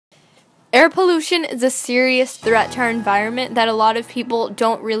Air pollution is a serious threat to our environment that a lot of people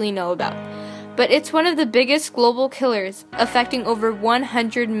don't really know about. But it's one of the biggest global killers, affecting over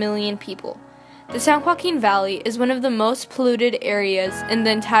 100 million people. The San Joaquin Valley is one of the most polluted areas in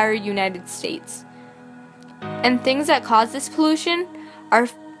the entire United States. And things that cause this pollution are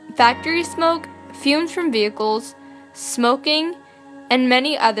factory smoke, fumes from vehicles, smoking, and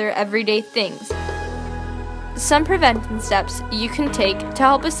many other everyday things. Some prevention steps you can take to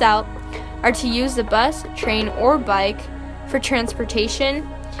help us out are to use the bus, train, or bike for transportation,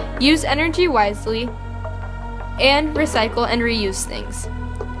 use energy wisely, and recycle and reuse things.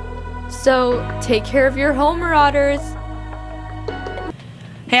 So, take care of your home, marauders.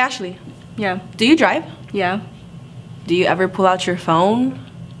 Hey Ashley. Yeah. Do you drive? Yeah. Do you ever pull out your phone?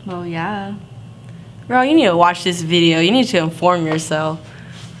 Well, yeah. Girl, you need to watch this video. You need to inform yourself.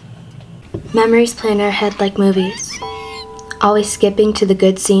 Memories play in our head like movies, always skipping to the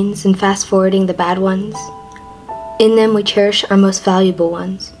good scenes and fast-forwarding the bad ones. In them we cherish our most valuable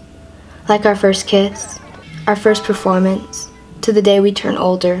ones, like our first kiss, our first performance, to the day we turn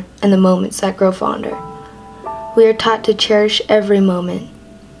older and the moments that grow fonder. We are taught to cherish every moment,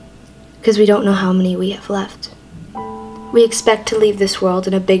 because we don't know how many we have left. We expect to leave this world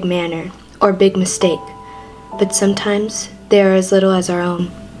in a big manner, or big mistake, but sometimes they are as little as our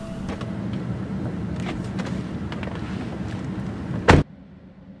own.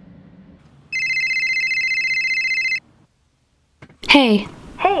 Hey.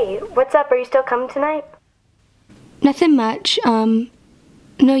 Hey, what's up? Are you still coming tonight? Nothing much. No,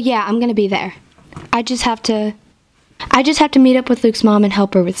 yeah, I'm gonna be there. I just have to meet up with Luke's mom and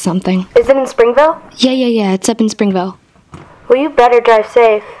help her with something. Is it in Springville? Yeah, it's up in Springville. Well, you better drive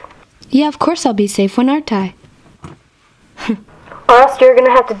safe. Yeah, of course I'll be safe. When aren't I? Or else you're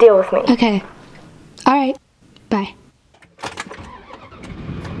gonna have to deal with me. Okay. Alright. Bye.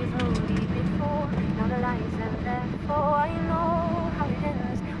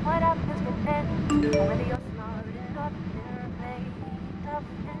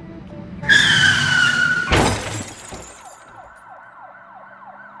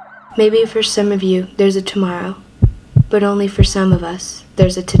 Maybe for some of you, there's a tomorrow, but only for some of us,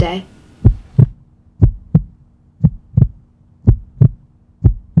 there's a today.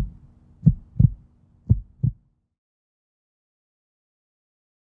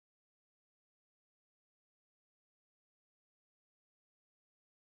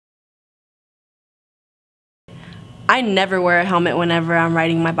 I never wear a helmet whenever I'm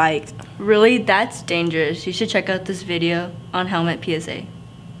riding my bike. Really? That's dangerous. You should check out this video on Helmet PSA.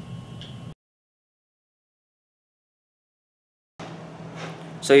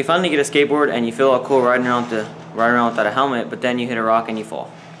 So you finally get a skateboard and you feel all cool riding around without a helmet, but then you hit a rock and you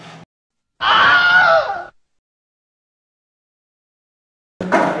fall.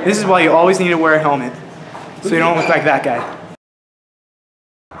 This is why you always need to wear a helmet, so you don't look like that guy.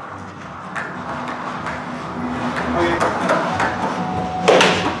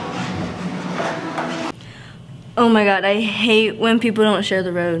 Oh my god, I hate when people don't share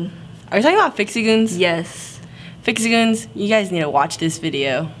the road. Are you talking about Fixie Goons? Yes. Fixie Goons, you guys need to watch this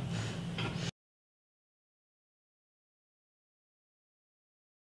video.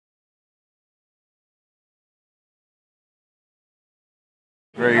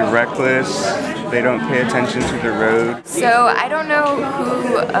 Very reckless. They don't pay attention to the road. So I don't know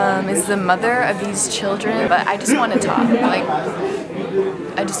who is the mother of these children, but I just want to talk.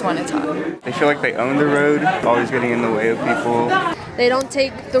 I just want to talk. They feel like they own the road, always getting in the way of people. They don't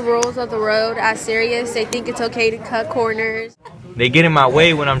take the rules of the road as serious. They think it's okay to cut corners. They get in my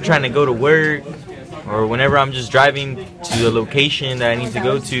way when I'm trying to go to work or whenever I'm just driving to a location that I need to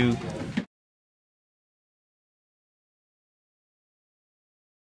go to.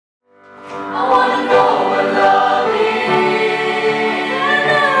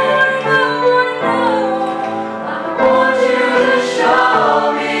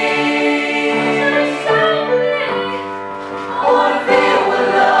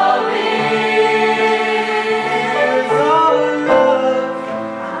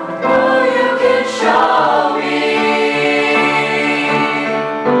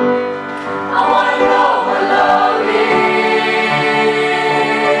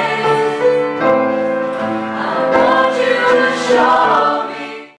 Show